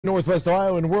Northwest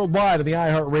Ohio and worldwide on the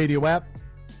iHeartRadio app.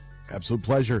 Absolute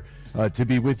pleasure to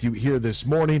be with you here this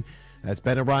morning. That's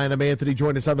Ben and Ryan. I'm Anthony.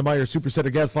 Join us on the Meyer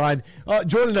Supercenter guest line.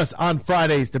 Joining us on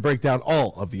Fridays to break down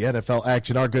all of the NFL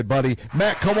action, our good buddy,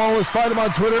 Matt Kowalis. Find him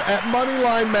on Twitter at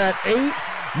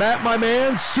MoneylineMatt8. Matt, my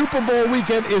man, Super Bowl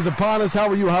weekend is upon us. How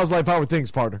are you? How's life? How are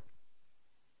things, partner?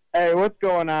 Hey, what's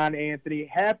going on, Anthony?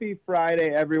 Happy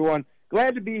Friday, everyone.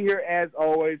 Glad to be here as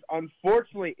always.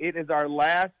 Unfortunately, it is our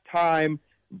last time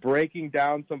breaking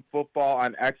down some football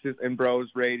on X's and Bros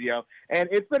Radio. And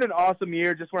it's been an awesome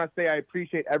year. Just want to say I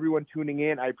appreciate everyone tuning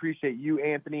in. I appreciate you,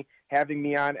 Anthony, having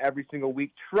me on every single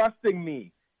week, trusting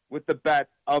me with the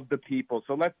bets of the people.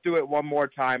 So let's do it one more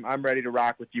time. I'm ready to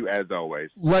rock with you as always.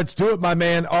 Let's do it, my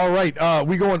man. All right. Are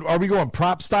we going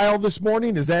prop style this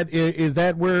morning? Is that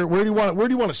where do you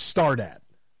want to start at?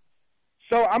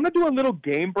 So I'm going to do a little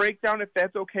game breakdown, if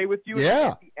that's okay with you.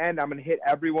 Yeah. At the end, I'm going to hit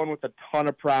everyone with a ton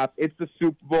of props. It's the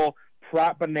Super Bowl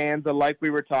prop bonanza like we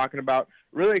were talking about.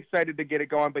 Really excited to get it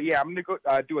going. But, yeah, I'm going to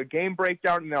go do a game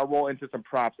breakdown, and then I'll roll into some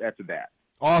props after that.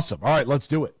 Awesome. All right, let's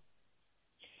do it.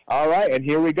 All right, and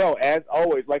here we go. As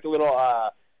always, like a little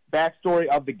backstory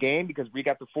of the game, because we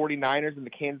got the 49ers and the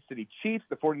Kansas City Chiefs.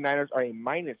 The 49ers are a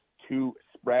 -2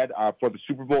 spread for the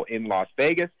Super Bowl in Las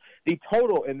Vegas. The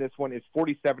total in this one is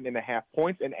 47.5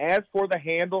 points. And as for the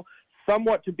handle,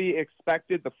 somewhat to be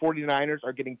expected, the 49ers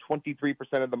are getting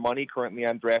 23% of the money currently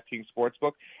on DraftKings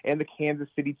Sportsbook, and the Kansas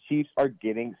City Chiefs are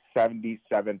getting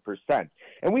 77%.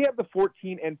 And we have the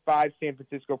 14-5 San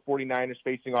Francisco 49ers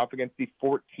facing off against the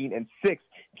 14-6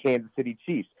 Kansas City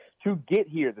Chiefs. To get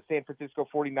here, the San Francisco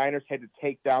 49ers had to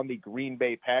take down the Green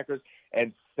Bay Packers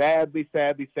and sadly,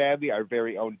 our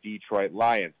very own Detroit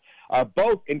Lions.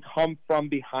 Both in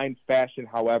come-from-behind fashion,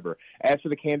 however. As for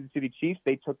the Kansas City Chiefs,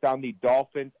 they took down the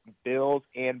Dolphins, Bills,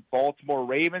 and Baltimore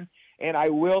Ravens. And I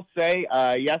will say,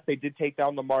 yes, they did take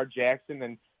down Lamar Jackson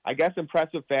in, I guess,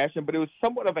 impressive fashion, but it was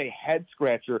somewhat of a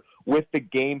head-scratcher with the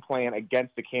game plan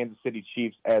against the Kansas City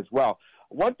Chiefs as well.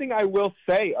 One thing I will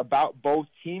say about both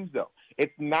teams, though,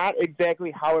 it's not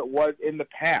exactly how it was in the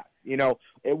past. You know,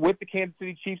 with the Kansas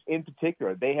City Chiefs in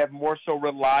particular, they have more so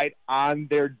relied on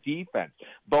their defense.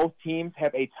 Both teams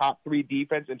have a top 3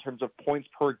 defense in terms of points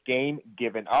per game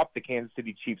given up. The Kansas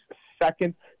City Chiefs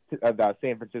second, the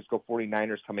San Francisco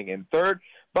 49ers coming in third.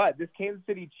 But this Kansas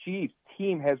City Chiefs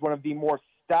team has one of the more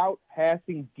stout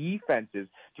passing defenses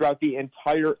throughout the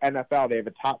entire NFL. They have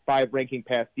a top 5 ranking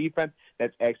pass defense.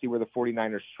 That's actually where the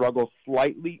 49ers struggle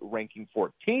slightly, ranking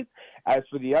 14th. As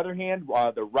for the other hand,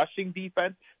 the rushing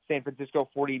defense, San Francisco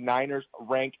 49ers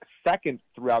rank second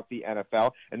throughout the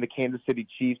NFL, and the Kansas City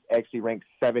Chiefs actually rank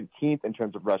 17th in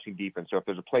terms of rushing defense. So if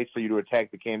there's a place for you to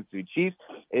attack the Kansas City Chiefs,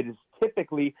 it is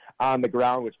typically on the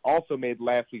ground, which also made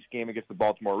last week's game against the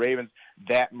Baltimore Ravens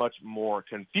that much more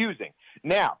confusing.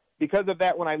 Now, because of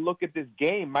that, when I look at this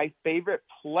game, my favorite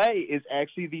play is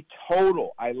actually the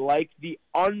total. I like the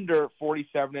under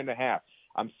 47.5.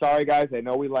 I'm sorry, guys. I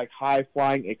know we like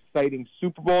high-flying, exciting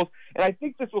Super Bowls, and I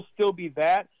think this will still be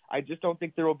that. I just don't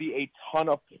think there will be a ton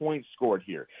of points scored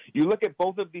here. You look at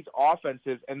both of these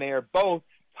offenses, and they are both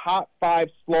top 5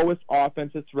 slowest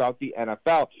offenses throughout the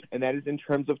NFL, and that is in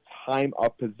terms of time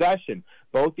of possession.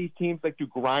 Both these teams like to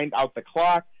grind out the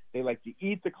clock. They like to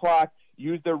eat the clock,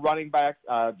 use their running backs,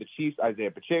 the Chiefs,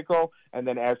 Isaiah Pacheco, and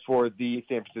then as for the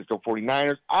San Francisco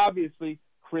 49ers, obviously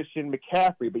Christian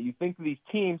McCaffrey. But you think of these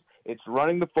teams, it's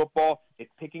running the football,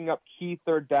 it's picking up key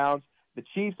third downs. The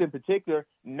Chiefs in particular,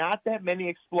 not that many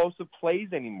explosive plays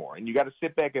anymore. And you got to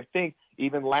sit back and think,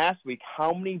 even last week,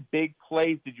 how many big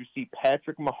plays did you see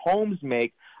Patrick Mahomes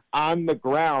make on the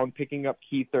ground, picking up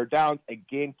key third downs,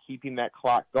 again, keeping that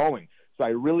clock going. So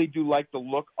I really do like the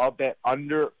look of that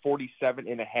under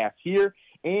 47.5 here.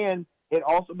 And it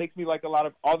also makes me like a lot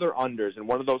of other unders. And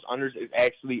one of those unders is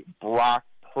actually Brock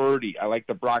Purdy. I like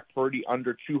the Brock Purdy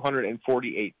under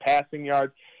 248 passing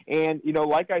yards. And, you know,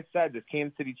 like I said, this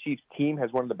Kansas City Chiefs team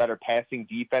has one of the better passing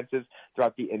defenses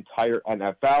throughout the entire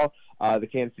NFL. The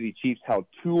Kansas City Chiefs held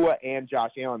Tua and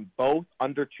Josh Allen both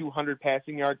under 200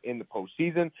 passing yards in the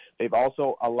postseason. They've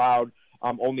also allowed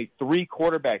only 3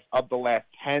 quarterbacks of the last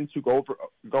 10 to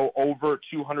go over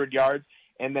 200 yards.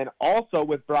 And then also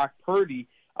with Brock Purdy,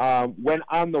 when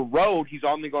on the road, he's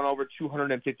only gone over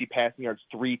 250 passing yards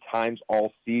 3 times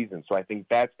all season. So I think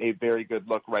that's a very good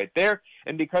look right there.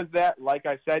 And because of that, like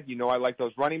I said, you know, I like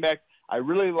those running backs. I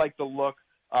really like the look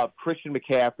of Christian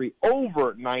McCaffrey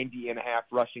over 90.5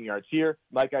 rushing yards here.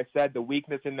 Like I said, the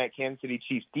weakness in that Kansas City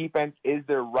Chiefs defense is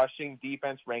their rushing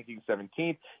defense, ranking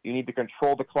 17th. You need to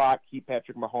control the clock, keep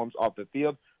Patrick Mahomes off the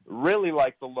field. Really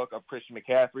like the look of Christian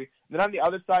McCaffrey. And then on the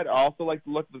other side, I also like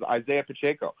the look of Isaiah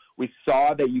Pacheco. We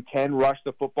saw that you can rush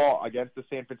the football against the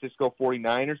San Francisco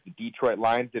 49ers. The Detroit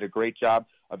Lions did a great job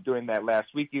of doing that last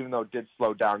week, even though it did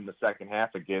slow down in the second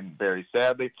half again, very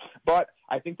sadly. But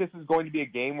I think this is going to be a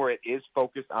game where it is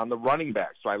focused on the running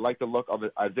back. So I like the look of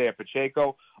Isaiah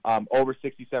Pacheco, over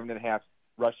 67.5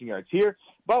 rushing yards here.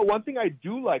 But one thing I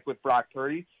do like with Brock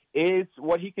Purdy is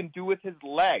what he can do with his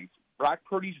legs. Brock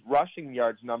Purdy's rushing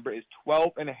yards number is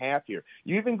 12.5 here.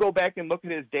 You even go back and look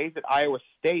at his days at Iowa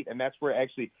State, and that's where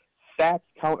actually stats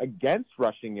count against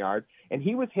rushing yards, and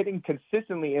he was hitting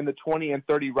consistently in the 20 and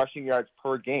 30 rushing yards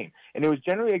per game, and it was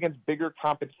generally against bigger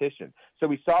competition. So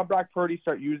we saw Brock Purdy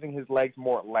start using his legs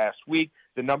more last week.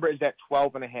 The number is at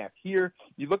 12.5 here.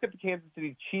 You look at the Kansas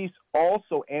City Chiefs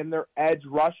also and their edge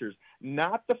rushers.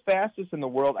 Not the fastest in the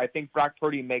world. I think Brock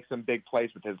Purdy makes some big plays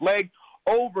with his legs,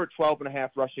 over 12.5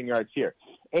 rushing yards here.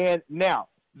 And now,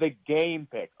 the game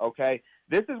pick, okay?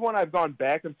 This is one I've gone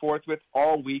back and forth with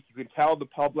all week. You can tell the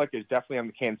public is definitely on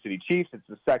the Kansas City Chiefs. It's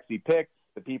a sexy pick.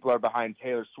 The people are behind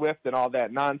Taylor Swift and all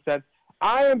that nonsense.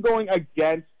 I am going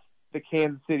against the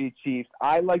Kansas City Chiefs.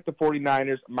 I like the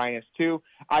 49ers -2.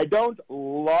 I don't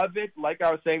love it. Like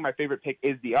I was saying, my favorite pick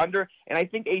is the under, and I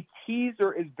think a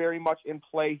teaser is very much in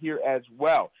play here as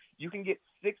well. You can get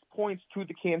 6 points to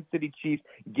the Kansas City Chiefs,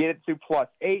 get it to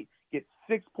 +8, get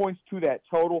 6 points to that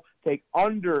total, take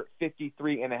under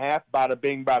 53.5, bada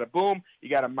bing, bada boom. You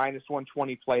got a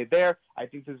 -120 play there. I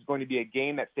think this is going to be a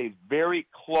game that stays very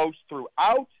close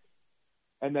throughout,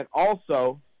 and then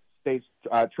also stays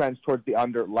trends towards the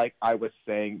under, like I was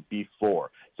saying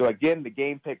before. So again, the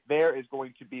game pick there is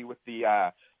going to be with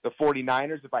the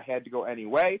 49ers if I had to go any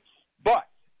way. But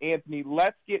Anthony,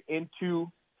 let's get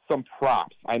into some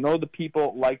props. I know the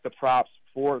people like the props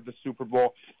for the Super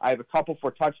Bowl. I have a couple for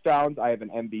touchdowns. I have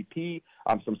an MVP,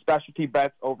 some specialty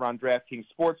bets over on DraftKings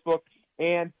Sportsbook.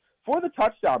 And for the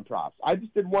touchdown props, I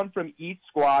just did one from each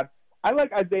squad. I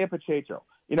like Isaiah Pacheco.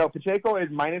 You know, Pacheco is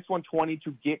 -120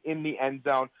 to get in the end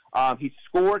zone. He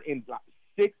scored in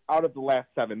 6 out of the last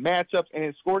 7 matchups, and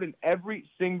has scored in every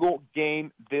single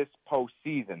game this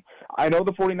postseason. I know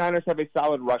the 49ers have a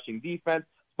solid rushing defense,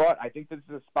 but I think this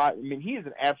is a spot. I mean, he is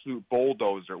an absolute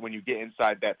bulldozer when you get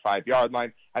inside that 5-yard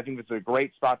line. I think this is a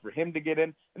great spot for him to get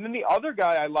in. And then the other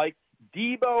guy I like,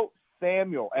 Deebo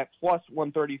Samuel at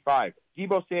 +135.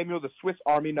 Deebo Samuel, the Swiss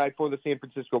Army knife for the San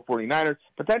Francisco 49ers,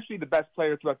 potentially the best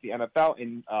player throughout the NFL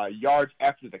in yards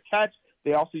after the catch.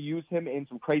 They also use him in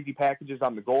some crazy packages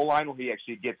on the goal line where he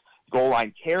actually gets goal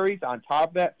line carries on top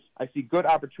of that. I see good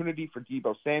opportunity for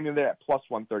Deebo Samuel there at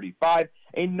 +135.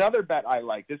 Another bet I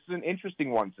like, this is an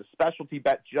interesting one. It's a specialty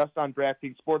bet just on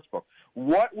DraftKings Sportsbook.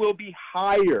 What will be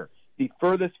higher, the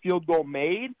furthest field goal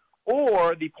made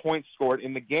or the points scored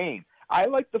in the game? I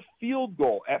like the field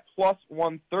goal at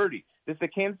 +130. This is the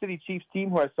Kansas City Chiefs team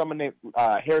who has someone named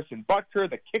Harrison Butker,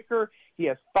 the kicker. He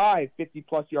has 5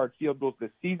 50-plus yard field goals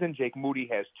this season. Jake Moody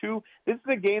has 2. This is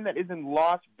a game that is in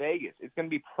Las Vegas. It's going to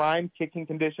be prime kicking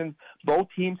conditions. Both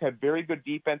teams have very good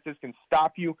defenses, can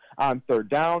stop you on third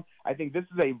down. I think this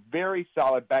is a very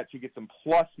solid bet to get some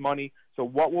plus money. So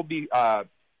what will be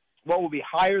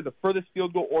higher, the furthest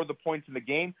field goal or the points in the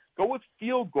game? Go with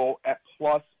field goal at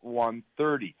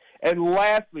 +130. And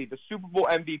lastly, the Super Bowl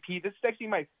MVP. This is actually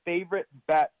my favorite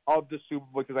bet of the Super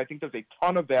Bowl because I think there's a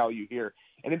ton of value here.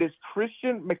 And it is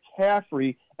Christian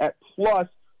McCaffrey at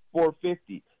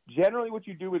 +450. Generally what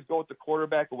you do is go with the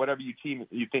quarterback or whatever team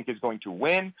you think is going to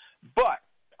win. But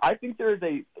I think there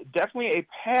is definitely a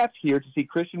path here to see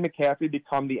Christian McCaffrey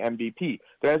become the MVP.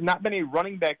 There has not been a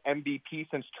running back MVP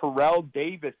since Terrell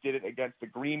Davis did it against the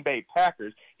Green Bay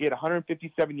Packers. He had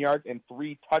 157 yards and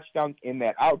 3 touchdowns in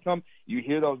that outcome. You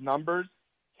hear those numbers?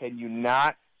 Can you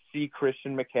not see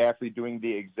Christian McCaffrey doing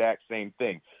the exact same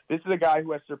thing? This is a guy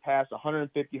who has surpassed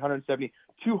 150, 170,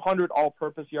 200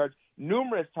 all-purpose yards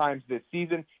numerous times this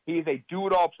season. He is a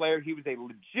do-it-all player. He was a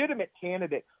legitimate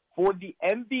candidate for the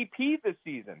MVP this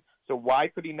season. So why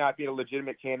could he not be a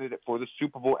legitimate candidate for the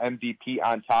Super Bowl MVP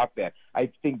on top of that? I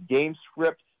think game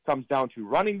script comes down to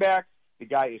running backs. The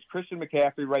guy is Christian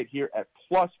McCaffrey right here at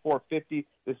 +450.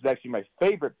 This is actually my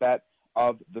favorite bet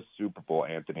of the Super Bowl,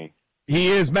 Anthony. He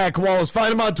is Matt Kowalis.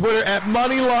 Find him on Twitter at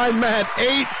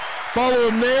MoneylineMatt8. Follow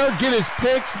him there. Get his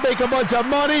picks. Make a bunch of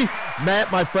money.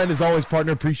 Matt, my friend, as always,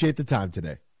 partner, appreciate the time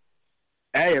today.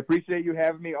 Hey, appreciate you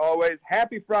having me always.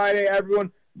 Happy Friday,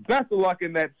 everyone. Best of luck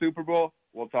in that Super Bowl.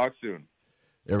 We'll talk soon.